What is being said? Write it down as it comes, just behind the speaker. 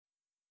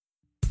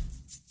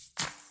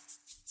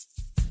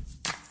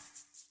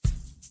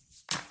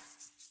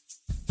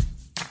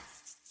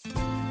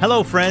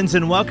Hello, friends,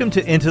 and welcome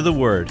to Into the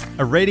Word,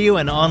 a radio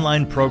and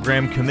online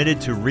program committed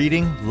to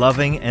reading,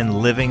 loving, and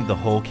living the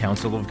whole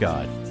counsel of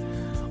God.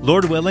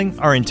 Lord willing,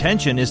 our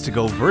intention is to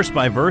go verse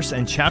by verse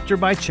and chapter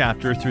by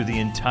chapter through the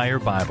entire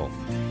Bible.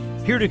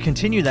 Here to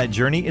continue that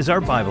journey is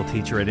our Bible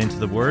teacher at Into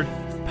the Word,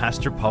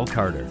 Pastor Paul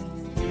Carter.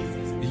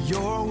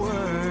 Your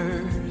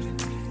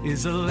word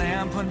is a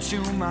lamp unto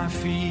my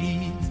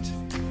feet.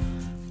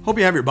 Hope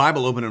you have your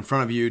Bible open in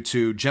front of you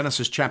to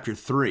Genesis chapter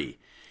 3.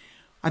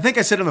 I think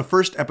I said in the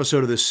first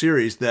episode of this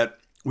series that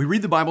we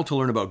read the Bible to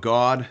learn about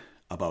God,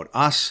 about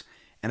us,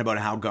 and about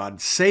how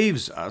God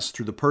saves us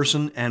through the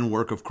person and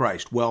work of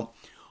Christ. Well,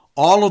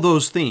 all of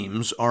those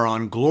themes are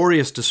on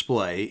glorious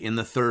display in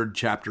the third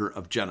chapter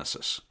of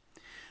Genesis.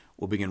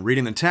 We'll begin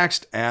reading the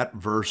text at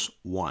verse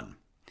 1.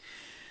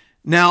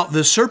 Now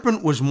the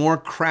serpent was more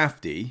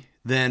crafty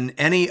than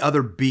any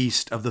other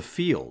beast of the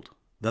field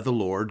that the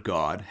Lord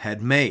God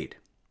had made.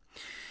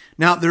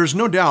 Now, there's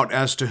no doubt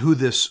as to who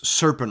this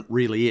serpent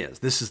really is.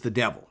 This is the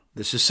devil.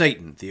 This is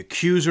Satan, the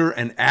accuser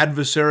and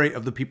adversary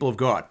of the people of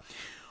God.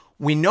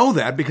 We know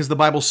that because the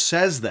Bible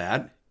says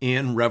that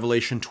in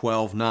Revelation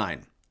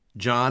 12:9.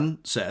 John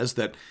says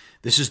that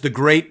this is the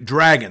great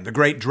dragon. The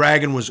great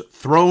dragon was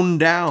thrown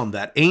down,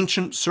 that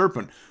ancient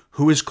serpent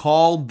who is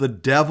called the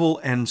devil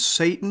and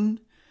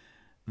Satan,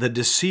 the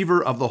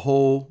deceiver of the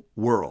whole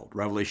world.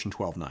 Revelation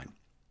 12:9.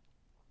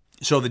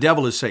 So the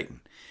devil is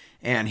Satan,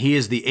 and he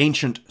is the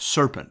ancient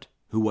serpent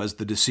who was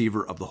the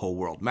deceiver of the whole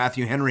world.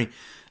 Matthew Henry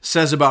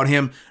says about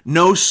him,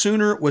 no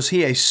sooner was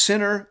he a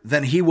sinner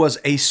than he was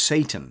a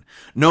Satan,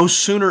 no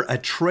sooner a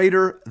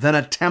traitor than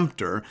a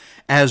tempter,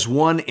 as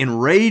one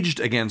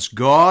enraged against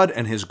God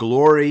and his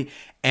glory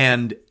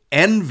and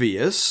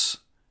envious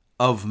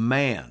of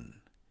man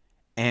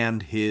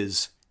and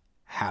his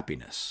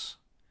happiness.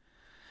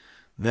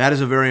 That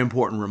is a very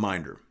important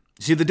reminder.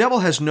 See, the devil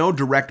has no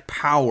direct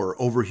power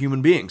over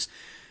human beings.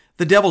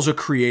 The devil's a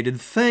created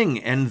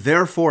thing, and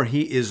therefore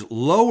he is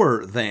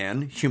lower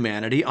than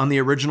humanity on the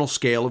original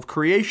scale of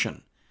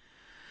creation.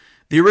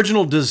 The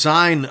original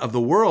design of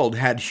the world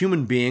had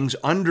human beings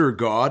under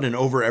God and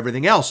over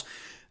everything else.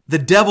 The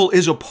devil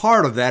is a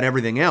part of that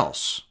everything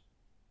else.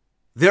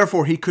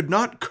 Therefore, he could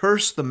not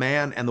curse the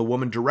man and the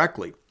woman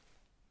directly.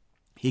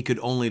 He could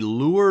only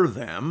lure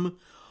them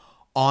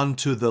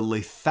onto the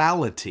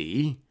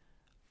lethality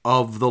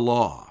of the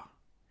law.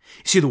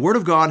 See, the Word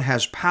of God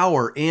has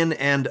power in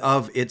and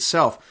of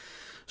itself.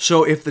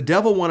 So if the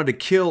devil wanted to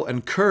kill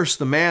and curse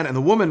the man and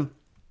the woman,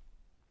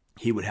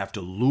 he would have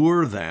to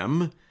lure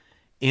them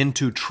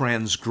into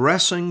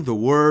transgressing the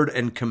word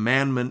and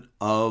commandment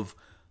of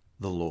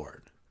the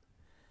Lord.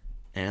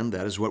 And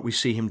that is what we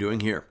see him doing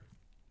here.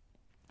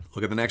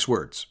 Look at the next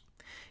words.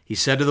 He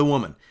said to the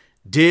woman,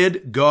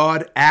 did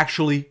God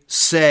actually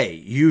say,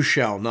 you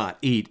shall not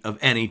eat of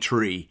any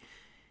tree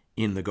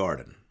in the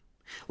garden?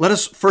 Let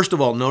us first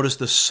of all notice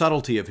the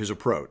subtlety of his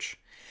approach.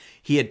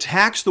 He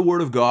attacks the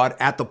word of God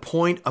at the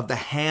point of the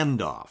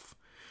handoff.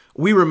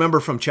 We remember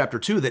from chapter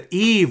 2 that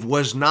Eve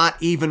was not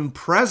even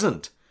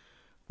present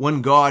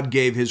when God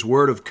gave his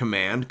word of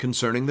command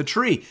concerning the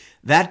tree.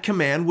 That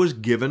command was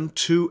given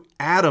to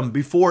Adam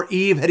before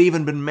Eve had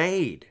even been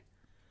made.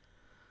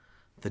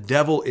 The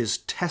devil is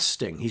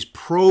testing. He's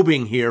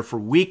probing here for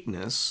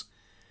weakness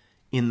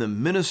in the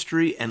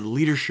ministry and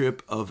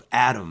leadership of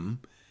Adam,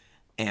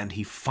 and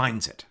he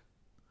finds it.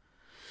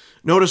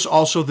 Notice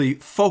also the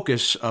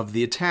focus of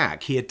the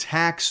attack. He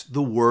attacks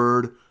the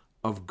Word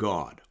of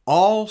God.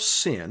 All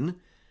sin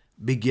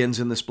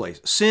begins in this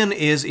place. Sin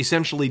is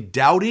essentially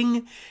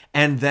doubting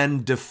and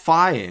then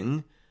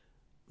defying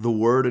the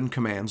Word and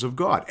commands of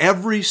God.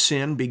 Every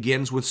sin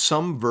begins with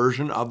some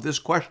version of this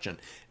question.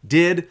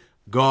 Did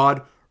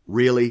God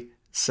really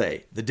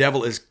say? The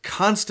devil is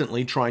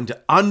constantly trying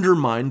to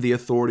undermine the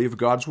authority of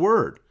God's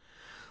Word.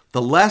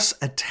 The less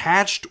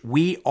attached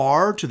we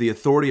are to the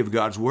authority of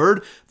God's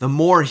word, the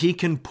more he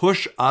can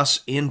push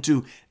us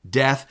into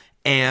death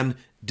and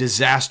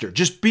disaster.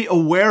 Just be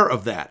aware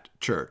of that,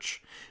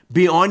 church.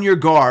 Be on your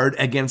guard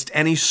against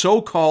any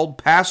so-called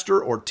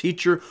pastor or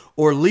teacher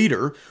or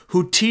leader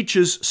who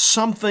teaches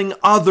something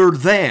other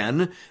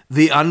than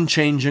the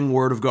unchanging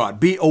word of God.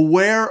 Be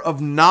aware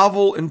of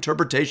novel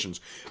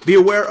interpretations. Be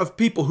aware of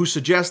people who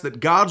suggest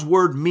that God's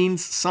word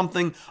means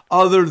something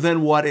other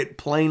than what it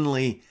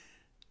plainly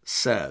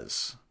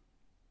says.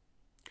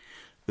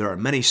 There are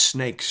many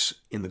snakes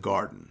in the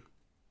garden,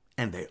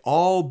 and they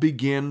all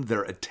begin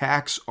their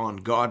attacks on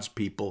God's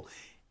people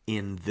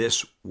in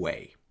this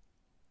way.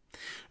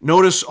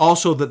 Notice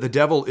also that the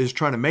devil is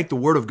trying to make the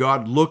word of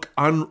God look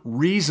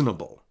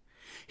unreasonable.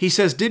 He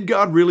says, did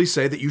God really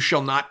say that you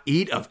shall not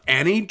eat of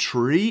any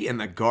tree in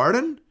the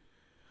garden?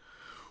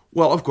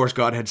 Well, of course,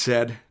 God had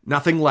said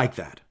nothing like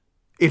that.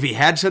 If he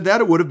had said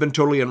that, it would have been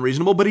totally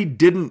unreasonable, but he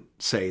didn't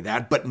say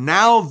that. But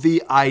now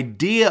the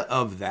idea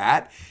of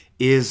that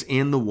is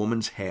in the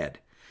woman's head.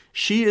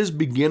 She is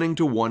beginning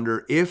to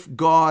wonder if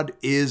God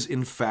is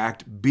in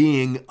fact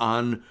being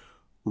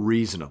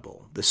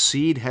unreasonable. The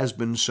seed has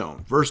been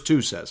sown. Verse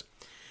 2 says,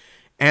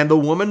 and the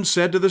woman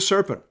said to the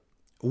serpent,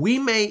 we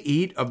may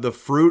eat of the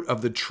fruit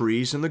of the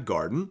trees in the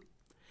garden,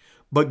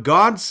 but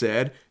God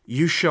said,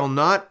 you shall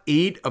not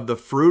eat of the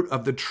fruit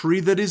of the tree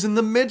that is in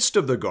the midst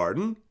of the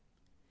garden,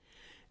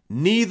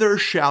 neither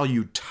shall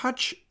you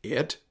touch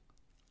it,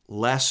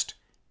 lest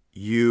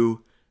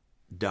you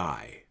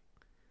die.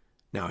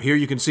 Now here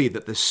you can see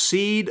that the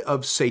seed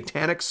of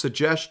satanic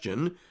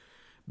suggestion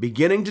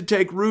beginning to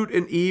take root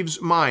in Eve's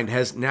mind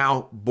has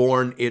now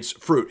borne its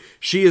fruit.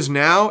 She is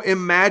now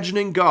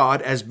imagining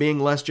God as being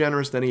less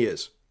generous than he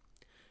is.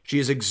 She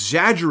is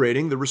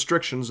exaggerating the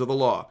restrictions of the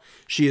law.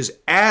 She is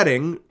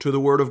adding to the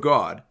word of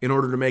God in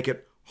order to make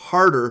it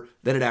harder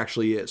than it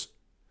actually is.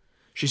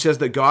 She says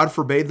that God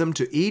forbade them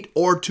to eat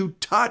or to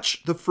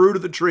touch the fruit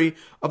of the tree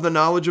of the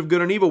knowledge of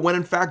good and evil, when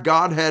in fact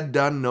God had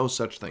done no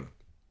such thing.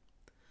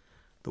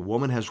 The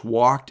woman has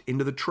walked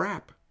into the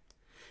trap.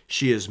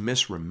 She is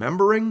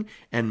misremembering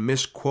and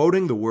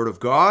misquoting the word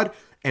of God,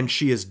 and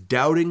she is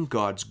doubting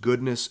God's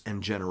goodness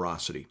and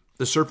generosity.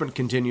 The serpent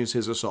continues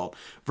his assault.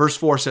 Verse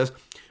 4 says,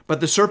 but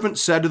the serpent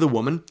said to the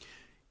woman,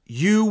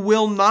 you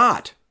will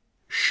not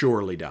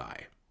surely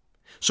die.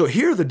 So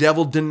here the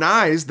devil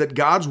denies that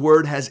God's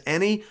word has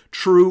any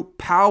true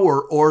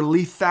power or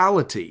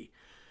lethality.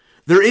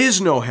 There is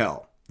no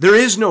hell. There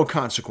is no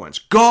consequence.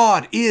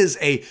 God is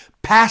a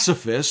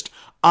pacifist.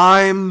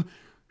 I'm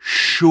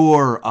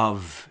sure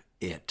of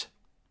it.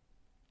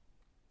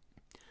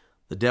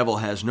 The devil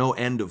has no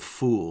end of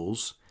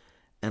fools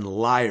and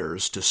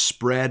liars to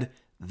spread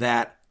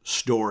that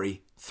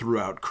story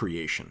throughout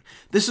creation.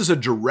 This is a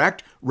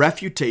direct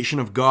refutation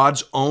of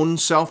God's own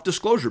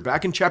self-disclosure.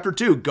 Back in chapter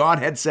 2, God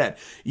had said,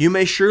 you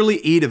may surely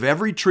eat of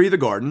every tree of the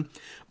garden,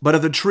 but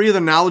of the tree of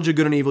the knowledge of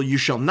good and evil you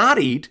shall not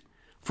eat,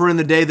 for in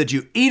the day that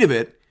you eat of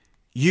it,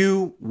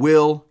 you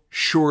will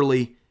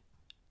surely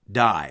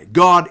die.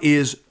 God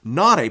is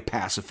not a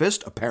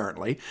pacifist,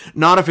 apparently,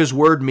 not if his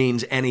word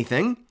means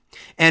anything,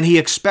 and he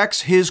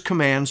expects his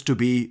commands to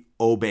be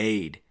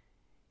obeyed.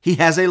 He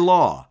has a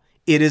law.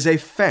 It is a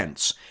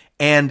fence,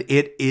 and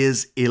it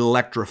is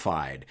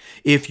electrified.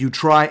 If you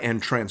try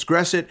and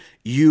transgress it,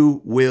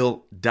 you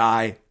will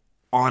die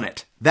on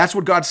it. That's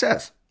what God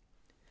says.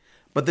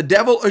 But the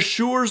devil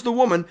assures the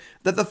woman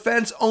that the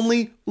fence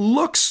only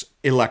looks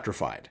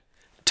electrified.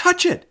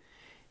 Touch it,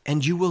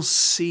 and you will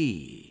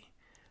see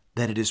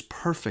that it is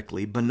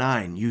perfectly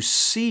benign. You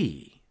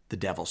see, the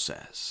devil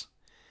says,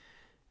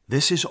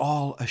 this is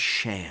all a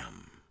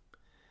sham.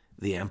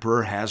 The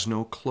emperor has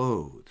no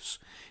clothes.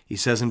 He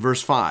says in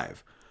verse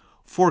 5,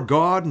 for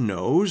God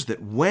knows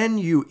that when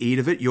you eat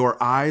of it,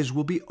 your eyes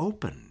will be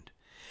opened,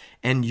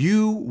 and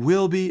you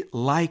will be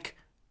like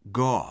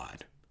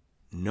God,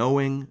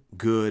 knowing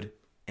good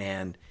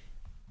and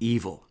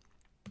evil.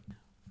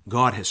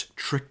 God has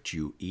tricked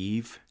you,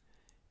 Eve.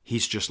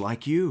 He's just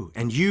like you,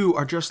 and you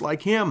are just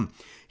like him.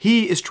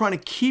 He is trying to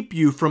keep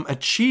you from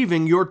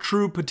achieving your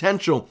true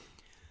potential.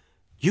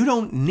 You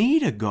don't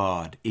need a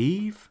God,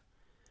 Eve.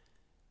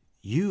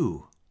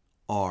 You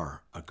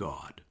are a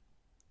God.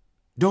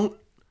 Don't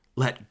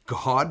let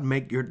God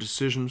make your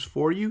decisions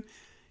for you.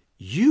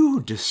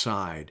 You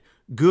decide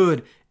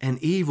good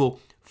and evil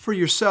for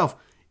yourself.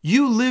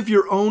 You live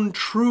your own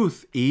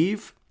truth,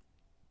 Eve.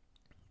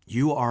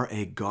 You are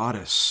a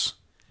goddess,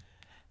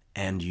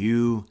 and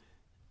you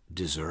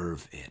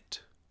deserve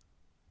it.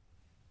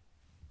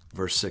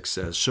 Verse 6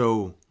 says,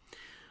 so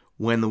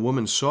when the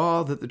woman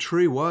saw that the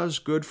tree was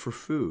good for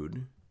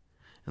food,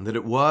 and that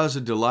it was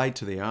a delight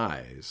to the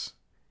eyes,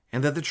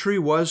 and that the tree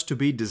was to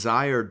be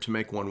desired to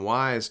make one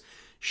wise,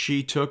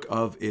 she took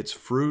of its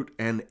fruit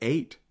and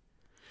ate.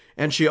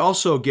 And she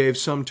also gave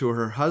some to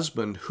her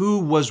husband, who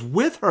was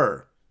with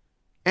her,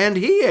 and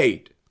he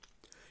ate.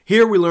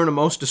 Here we learn a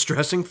most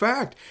distressing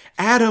fact.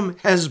 Adam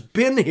has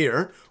been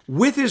here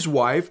with his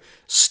wife,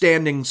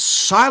 standing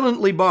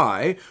silently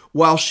by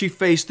while she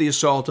faced the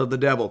assault of the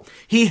devil.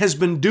 He has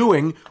been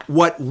doing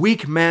what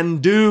weak men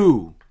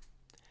do.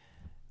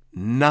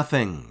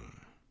 Nothing.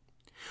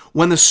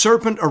 When the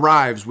serpent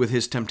arrives with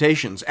his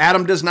temptations,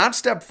 Adam does not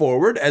step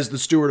forward as the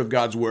steward of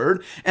God's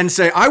word and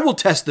say, I will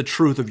test the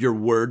truth of your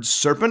words,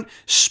 serpent.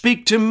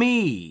 Speak to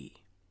me.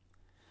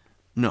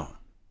 No.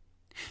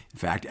 In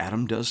fact,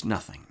 Adam does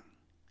nothing.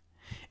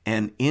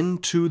 And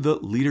into the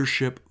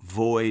leadership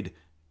void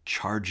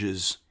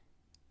charges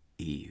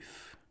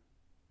Eve.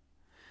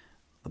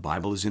 The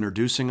Bible is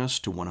introducing us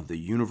to one of the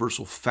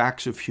universal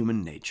facts of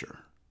human nature.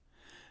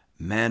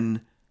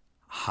 Men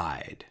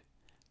hide.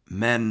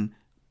 Men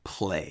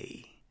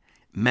play.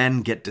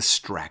 Men get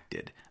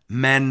distracted.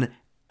 Men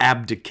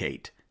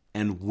abdicate.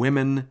 And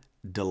women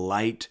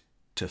delight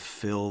to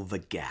fill the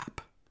gap.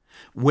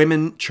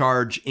 Women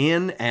charge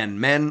in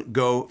and men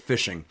go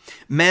fishing.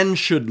 Men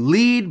should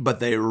lead, but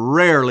they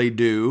rarely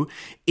do.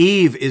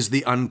 Eve is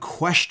the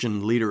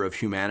unquestioned leader of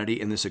humanity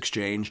in this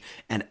exchange,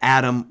 and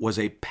Adam was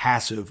a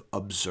passive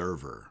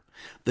observer.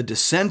 The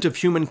descent of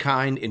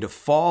humankind into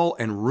fall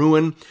and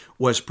ruin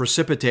was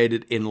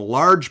precipitated in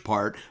large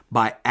part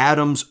by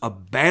Adam's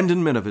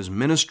abandonment of his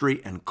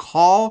ministry and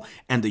call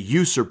and the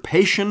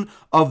usurpation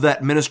of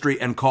that ministry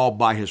and call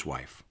by his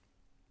wife.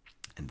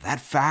 And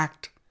that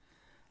fact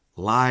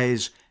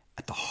lies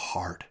at the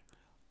heart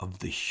of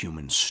the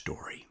human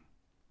story.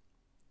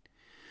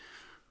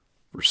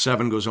 Verse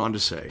 7 goes on to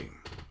say,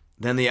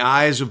 "Then the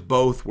eyes of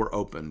both were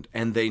opened,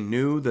 and they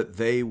knew that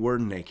they were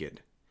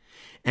naked.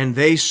 And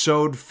they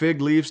sewed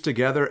fig leaves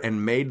together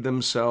and made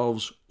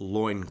themselves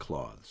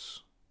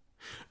loincloths."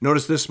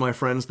 Notice this, my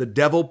friends. The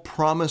devil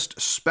promised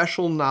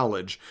special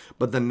knowledge,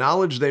 but the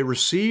knowledge they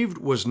received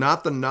was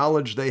not the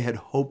knowledge they had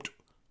hoped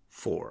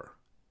for.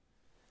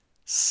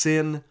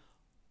 Sin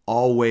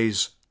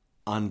always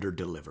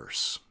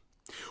underdelivers.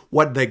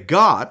 What they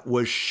got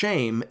was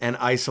shame and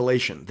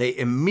isolation. They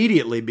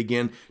immediately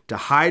begin to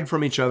hide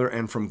from each other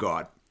and from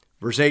God.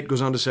 Verse 8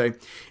 goes on to say,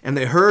 "And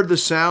they heard the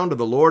sound of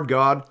the Lord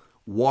God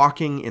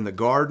walking in the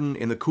garden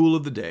in the cool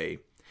of the day.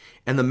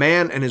 And the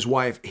man and his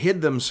wife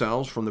hid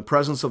themselves from the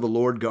presence of the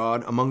Lord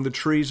God among the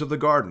trees of the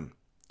garden.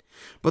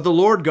 But the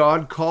Lord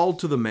God called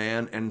to the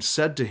man and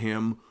said to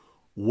him,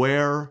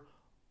 'Where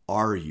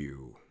are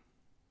you?'"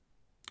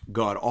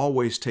 God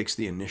always takes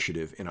the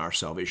initiative in our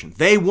salvation.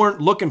 They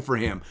weren't looking for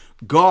him.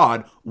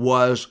 God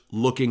was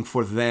looking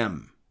for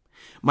them.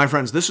 My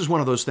friends, this is one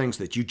of those things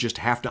that you just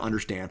have to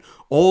understand.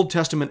 Old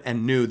Testament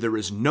and New, there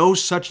is no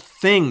such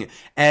thing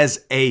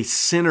as a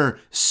sinner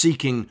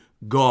seeking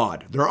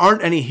God. There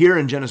aren't any here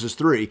in Genesis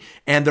 3,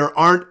 and there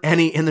aren't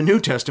any in the New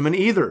Testament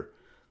either.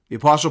 The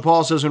Apostle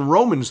Paul says in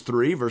Romans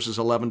 3, verses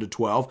 11 to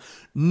 12,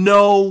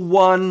 "No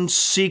one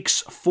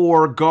seeks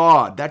for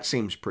God." That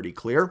seems pretty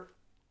clear.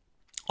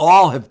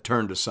 "All have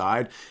turned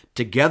aside.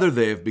 Together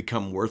they have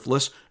become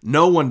worthless.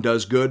 No one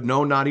does good,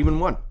 no, not even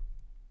one."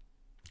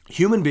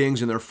 Human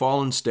beings in their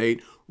fallen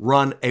state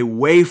run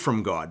away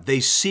from God. They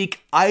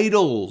seek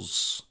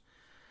idols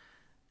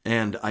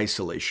and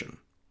isolation.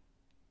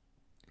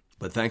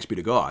 But thanks be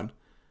to God,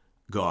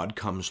 God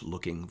comes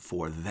looking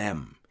for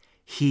them.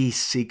 He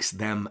seeks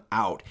them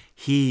out.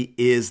 He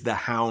is the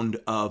hound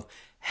of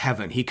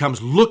heaven. He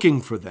comes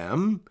looking for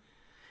them.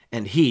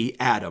 And he,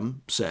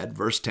 Adam, said,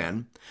 verse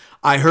 10,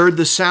 "I heard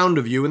the sound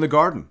of you in the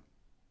garden,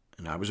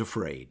 and I was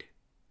afraid,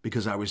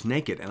 because I was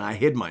naked, and I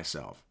hid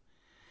myself."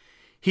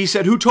 He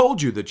said, "Who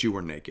told you that you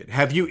were naked?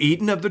 Have you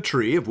eaten of the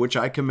tree of which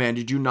I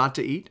commanded you not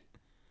to eat?"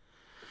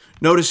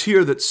 Notice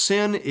here that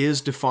sin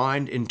is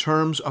defined in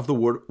terms of the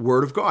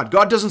word of God.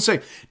 God doesn't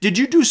say, "Did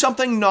you do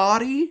something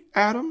naughty,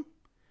 Adam?"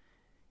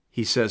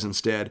 He says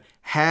instead,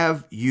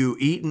 "Have you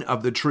eaten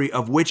of the tree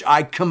of which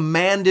I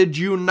commanded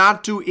you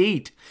not to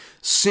eat?"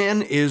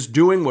 Sin is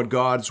doing what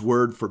God's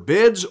word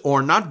forbids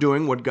or not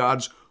doing what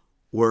God's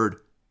word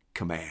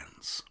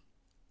commands.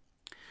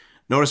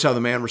 Notice how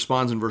the man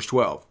responds in verse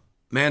 12.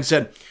 Man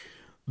said,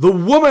 "The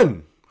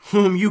woman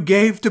whom you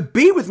gave to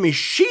be with me,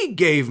 she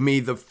gave me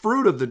the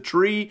fruit of the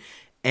tree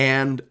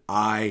and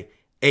I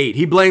ate."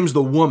 He blames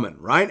the woman,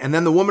 right? And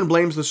then the woman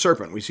blames the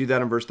serpent. We see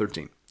that in verse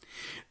 13.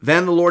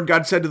 Then the Lord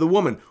God said to the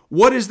woman,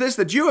 "What is this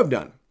that you have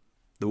done?"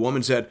 The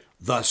woman said,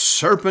 "The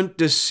serpent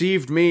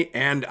deceived me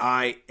and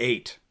I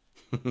ate."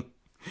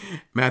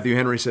 Matthew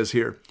Henry says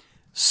here,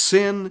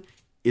 sin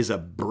is a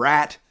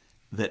brat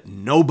that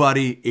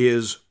nobody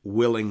is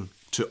willing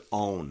to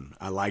own.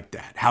 I like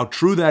that. How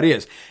true that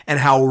is, and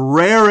how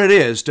rare it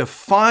is to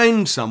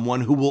find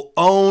someone who will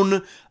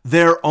own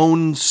their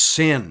own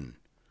sin.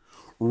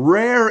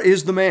 Rare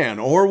is the man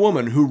or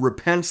woman who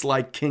repents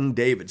like King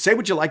David. Say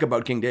what you like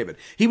about King David.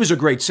 He was a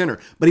great sinner,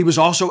 but he was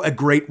also a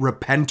great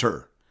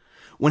repenter.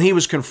 When he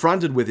was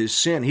confronted with his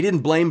sin, he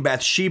didn't blame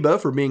Bathsheba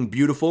for being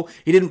beautiful.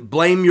 He didn't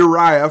blame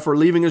Uriah for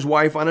leaving his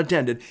wife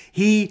unattended.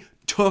 He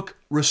took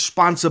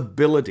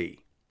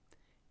responsibility.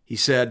 He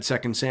said,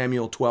 2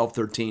 Samuel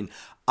 12:13,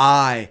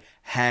 "I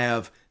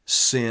have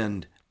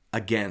sinned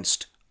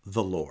against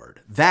the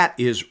Lord." That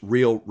is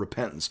real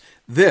repentance.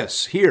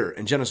 This here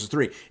in Genesis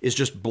 3 is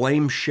just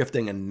blame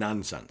shifting and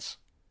nonsense.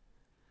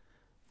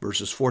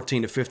 Verses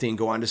 14 to 15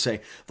 go on to say,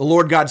 "The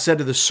Lord God said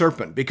to the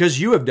serpent, because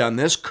you have done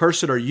this,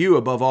 cursed are you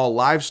above all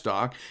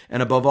livestock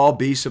and above all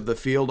beasts of the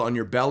field. On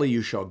your belly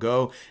you shall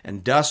go,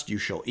 and dust you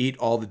shall eat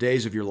all the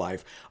days of your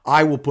life.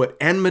 I will put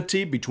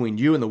enmity between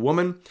you and the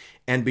woman,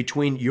 and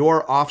between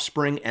your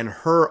offspring and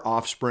her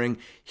offspring.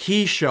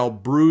 He shall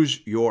bruise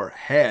your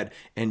head,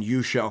 and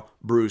you shall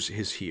bruise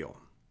his heel."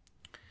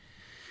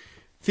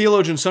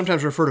 Theologians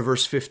sometimes refer to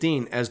verse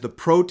 15 as the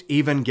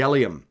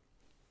proto-evangelium,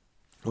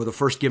 or the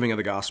first giving of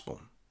the gospel.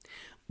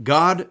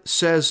 God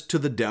says to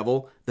the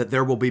devil that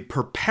there will be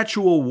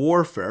perpetual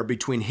warfare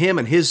between him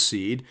and his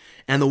seed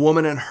and the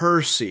woman and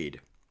her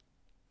seed.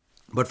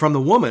 But from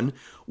the woman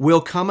will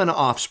come an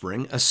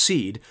offspring, a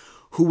seed,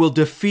 who will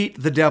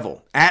defeat the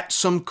devil at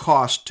some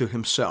cost to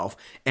himself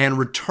and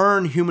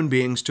return human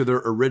beings to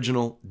their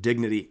original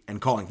dignity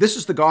and calling. This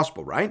is the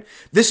gospel, right?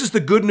 This is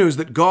the good news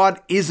that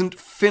God isn't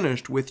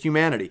finished with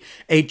humanity.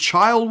 A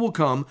child will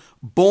come,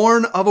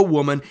 born of a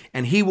woman,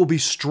 and he will be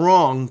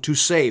strong to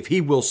save.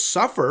 He will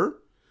suffer,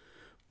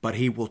 but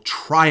he will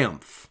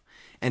triumph,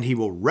 and he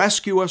will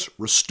rescue us,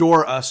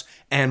 restore us,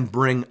 and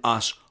bring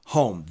us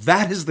home.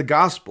 That is the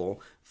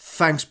gospel,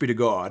 thanks be to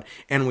God,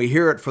 and we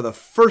hear it for the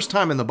first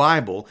time in the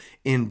Bible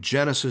in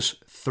Genesis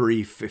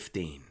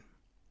 3:15.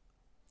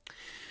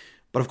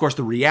 But of course,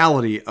 the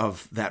reality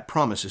of that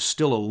promise is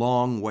still a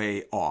long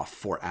way off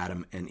for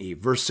Adam and Eve.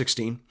 Verse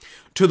 16,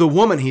 to the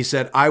woman he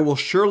said, I will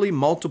surely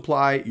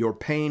multiply your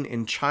pain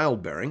in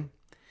childbearing.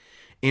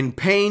 In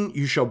pain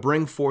you shall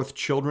bring forth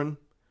children.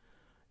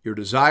 Your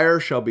desire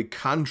shall be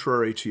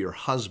contrary to your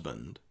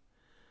husband,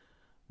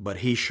 but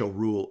he shall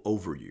rule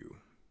over you.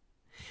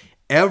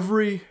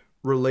 Every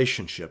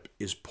relationship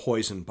is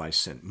poisoned by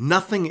sin.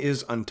 Nothing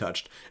is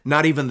untouched,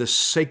 not even the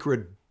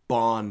sacred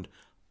bond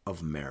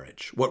of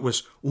marriage. What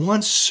was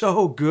once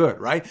so good,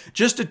 right?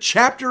 Just a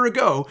chapter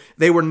ago,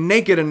 they were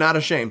naked and not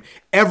ashamed.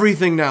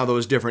 Everything now, though,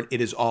 is different. It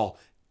is all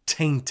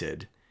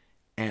tainted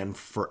and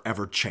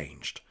forever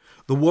changed.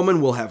 The woman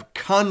will have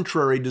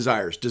contrary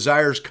desires,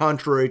 desires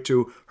contrary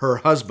to her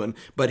husband,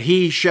 but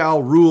he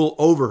shall rule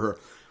over her.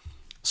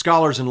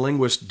 Scholars and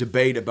linguists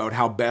debate about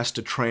how best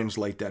to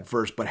translate that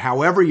verse, but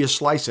however you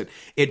slice it,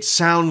 it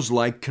sounds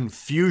like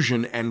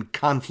confusion and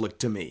conflict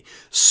to me.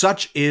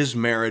 Such is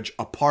marriage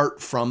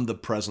apart from the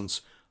presence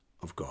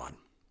of God.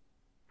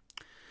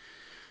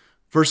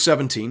 Verse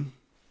 17,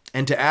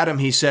 and to Adam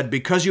he said,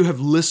 because you have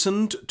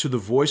listened to the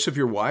voice of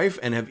your wife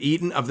and have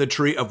eaten of the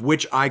tree of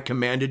which I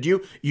commanded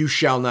you, you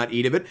shall not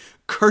eat of it.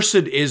 Cursed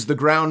is the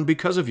ground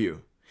because of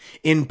you.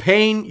 In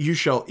pain you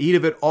shall eat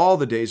of it all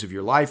the days of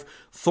your life.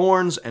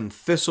 Thorns and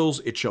thistles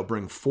it shall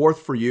bring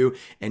forth for you,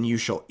 and you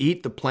shall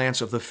eat the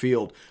plants of the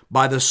field.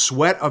 By the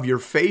sweat of your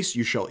face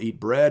you shall eat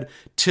bread,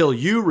 till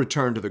you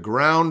return to the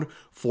ground,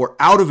 for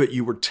out of it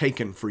you were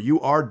taken, for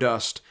you are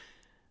dust,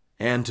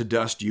 and to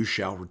dust you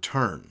shall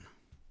return.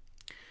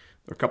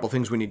 There are a couple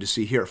things we need to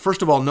see here.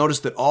 First of all, notice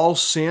that all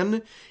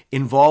sin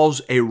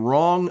involves a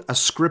wrong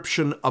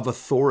ascription of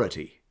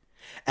authority.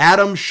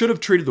 Adam should have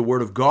treated the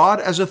word of God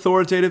as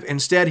authoritative.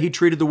 Instead, he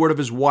treated the word of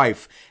his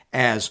wife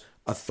as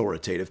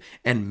authoritative.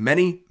 And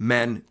many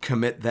men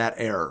commit that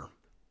error.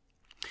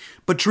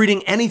 But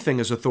treating anything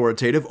as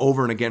authoritative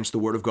over and against the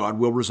word of God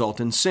will result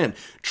in sin.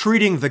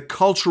 Treating the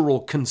cultural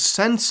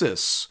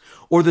consensus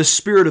or the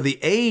spirit of the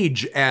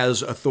age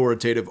as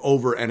authoritative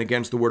over and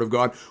against the word of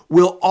God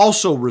will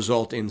also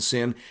result in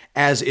sin,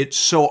 as it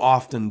so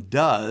often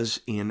does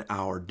in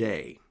our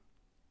day.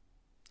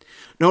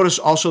 Notice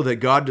also that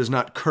God does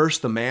not curse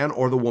the man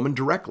or the woman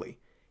directly.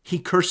 He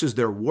curses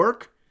their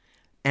work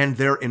and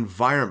their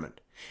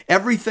environment.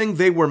 Everything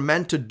they were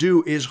meant to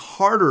do is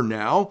harder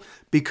now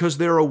because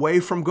they're away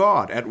from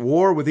God, at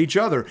war with each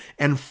other,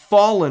 and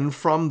fallen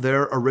from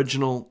their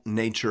original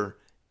nature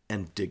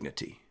and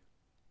dignity.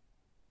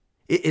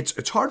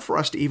 It's hard for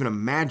us to even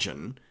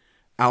imagine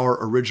our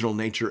original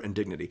nature and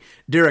dignity.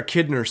 Derek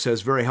Kidner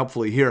says very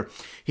helpfully here,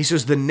 he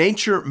says, the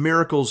nature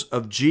miracles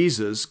of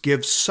Jesus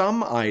give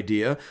some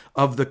idea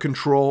of the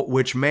control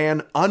which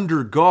man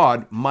under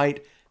God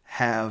might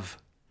have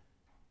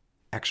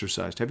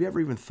exercised. Have you ever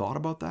even thought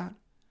about that?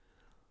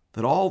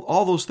 That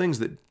all those things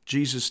that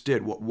Jesus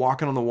did,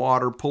 walking on the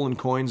water, pulling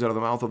coins out of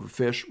the mouth of a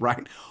fish,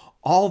 right?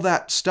 All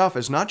that stuff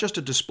is not just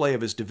a display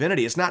of his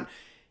divinity. It's not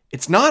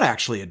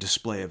actually a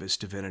display of his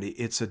divinity.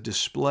 It's a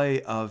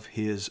display of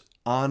his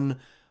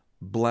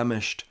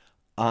unblemished,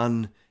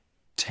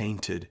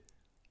 untainted,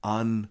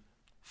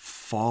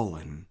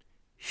 unfallen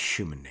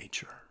human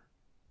nature.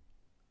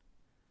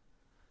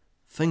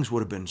 Things would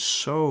have been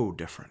so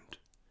different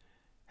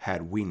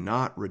had we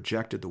not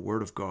rejected the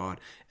word of God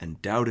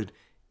and doubted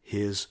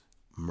his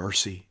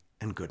mercy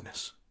and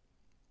goodness.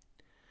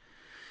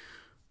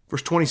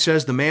 Verse 20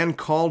 says, the man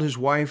called his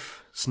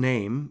wife's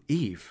name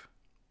Eve,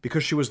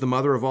 because she was the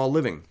mother of all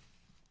living.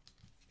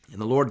 And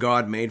the Lord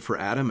God made for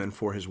Adam and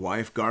for his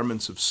wife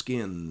garments of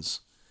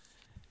skins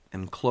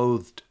and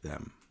clothed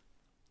them.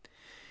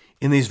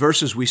 In these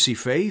verses, we see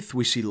faith,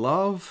 we see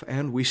love,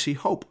 and we see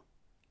hope.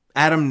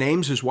 Adam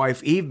names his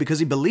wife Eve because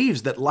he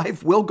believes that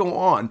life will go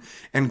on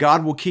and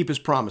God will keep his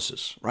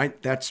promises,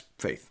 right? That's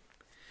faith.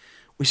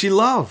 We see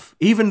love.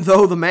 Even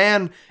though the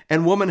man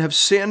and woman have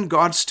sinned,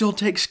 God still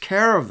takes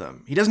care of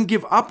them. He doesn't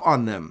give up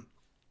on them.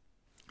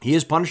 He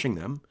is punishing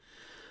them,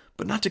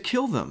 but not to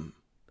kill them,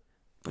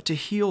 but to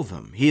heal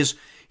them. He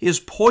is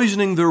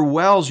poisoning their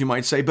wells, you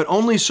might say, but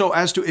only so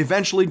as to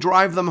eventually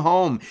drive them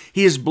home.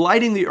 He is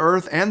blighting the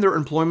earth and their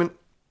employment,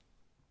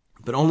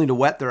 but only to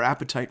whet their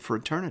appetite for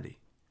eternity.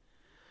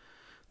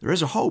 There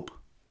is a hope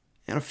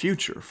and a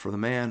future for the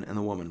man and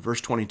the woman.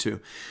 Verse 22,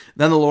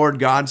 then the Lord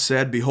God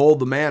said, behold,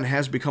 the man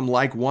has become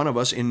like one of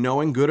us in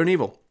knowing good and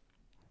evil.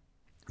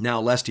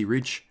 Now, lest he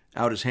reach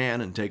out his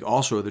hand and take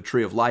also of the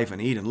tree of life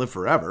and eat and live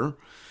forever.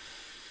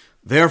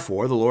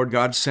 Therefore, the Lord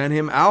God sent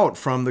him out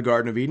from the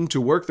Garden of Eden to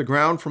work the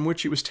ground from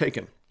which he was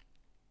taken.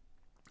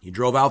 He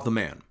drove out the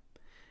man,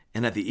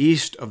 and at the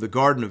east of the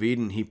Garden of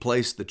Eden he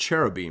placed the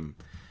cherubim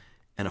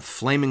and a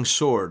flaming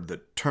sword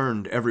that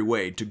turned every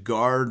way to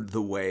guard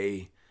the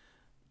way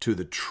to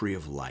the tree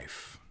of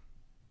life.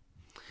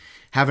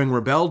 Having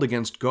rebelled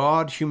against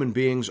God, human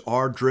beings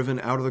are driven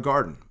out of the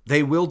garden.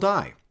 They will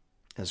die,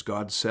 as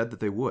God said that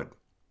they would.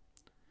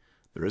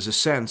 There is a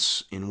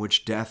sense in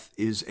which death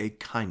is a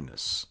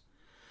kindness.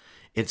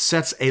 It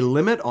sets a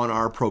limit on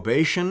our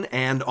probation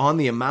and on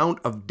the amount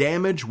of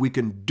damage we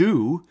can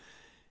do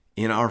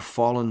in our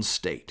fallen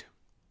state.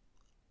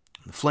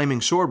 The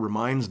flaming sword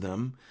reminds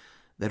them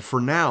that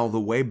for now the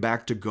way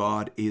back to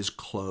God is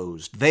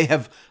closed. They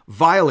have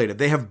violated,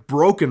 they have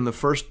broken the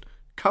first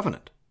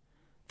covenant.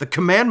 The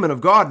commandment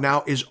of God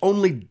now is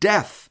only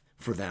death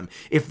for them.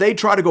 If they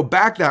try to go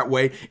back that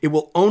way, it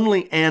will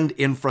only end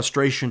in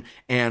frustration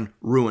and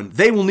ruin.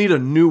 They will need a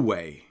new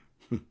way.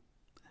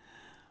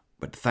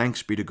 But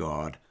thanks be to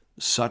God,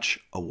 such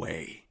a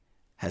way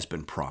has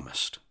been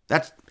promised.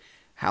 That's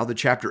how the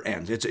chapter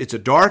ends. It's a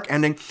dark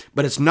ending,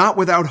 but it's not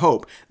without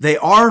hope. They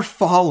are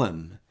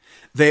fallen.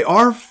 They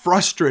are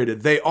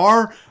frustrated. They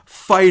are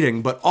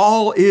fighting, but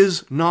all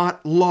is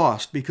not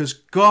lost because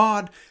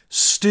God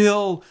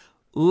still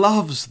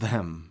loves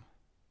them.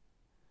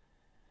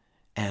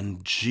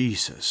 And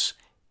Jesus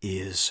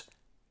is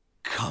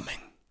coming.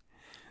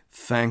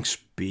 Thanks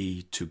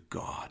be to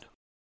God.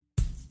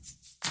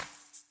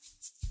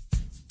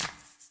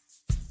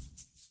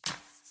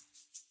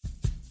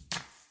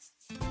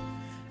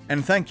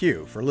 And thank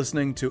you for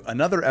listening to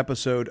another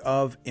episode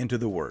of Into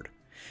the Word.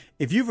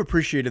 If you've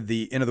appreciated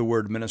the Into the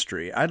Word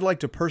ministry, I'd like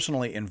to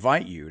personally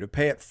invite you to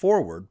pay it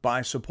forward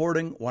by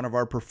supporting one of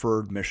our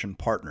preferred mission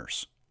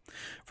partners.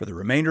 For the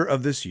remainder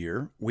of this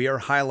year, we are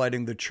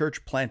highlighting the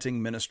church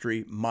planting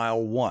ministry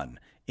Mile 1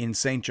 in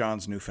St.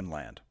 John's,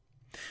 Newfoundland.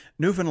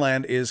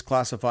 Newfoundland is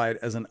classified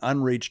as an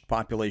unreached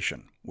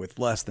population, with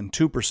less than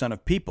 2%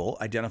 of people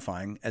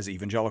identifying as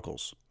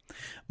evangelicals.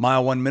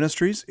 Mile 1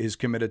 Ministries is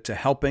committed to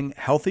helping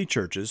healthy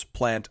churches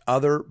plant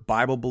other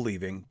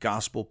Bible-believing,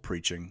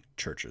 gospel-preaching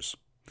churches.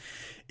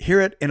 Here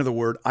at Into the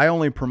Word, I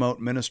only promote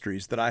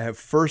ministries that I have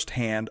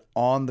firsthand,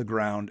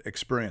 on-the-ground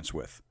experience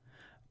with.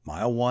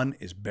 Mile 1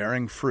 is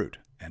bearing fruit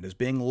and is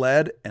being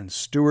led and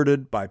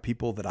stewarded by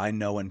people that I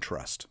know and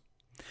trust.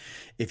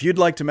 If you'd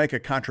like to make a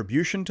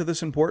contribution to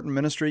this important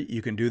ministry,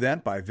 you can do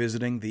that by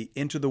visiting the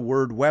Into the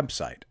Word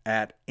website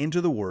at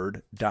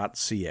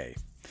intotheword.ca.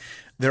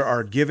 There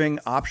are giving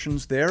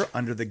options there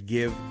under the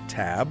Give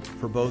tab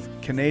for both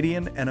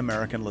Canadian and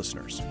American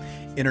listeners.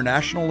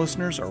 International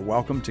listeners are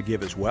welcome to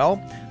give as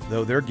well,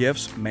 though their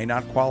gifts may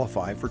not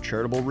qualify for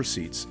charitable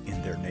receipts in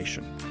their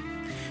nation.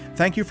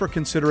 Thank you for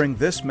considering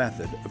this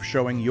method of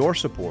showing your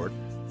support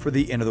for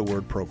the Into the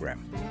Word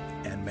program.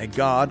 And may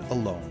God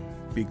alone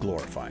be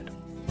glorified.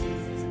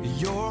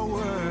 Your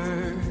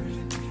word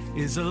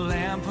is a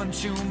lamp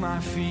unto my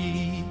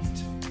feet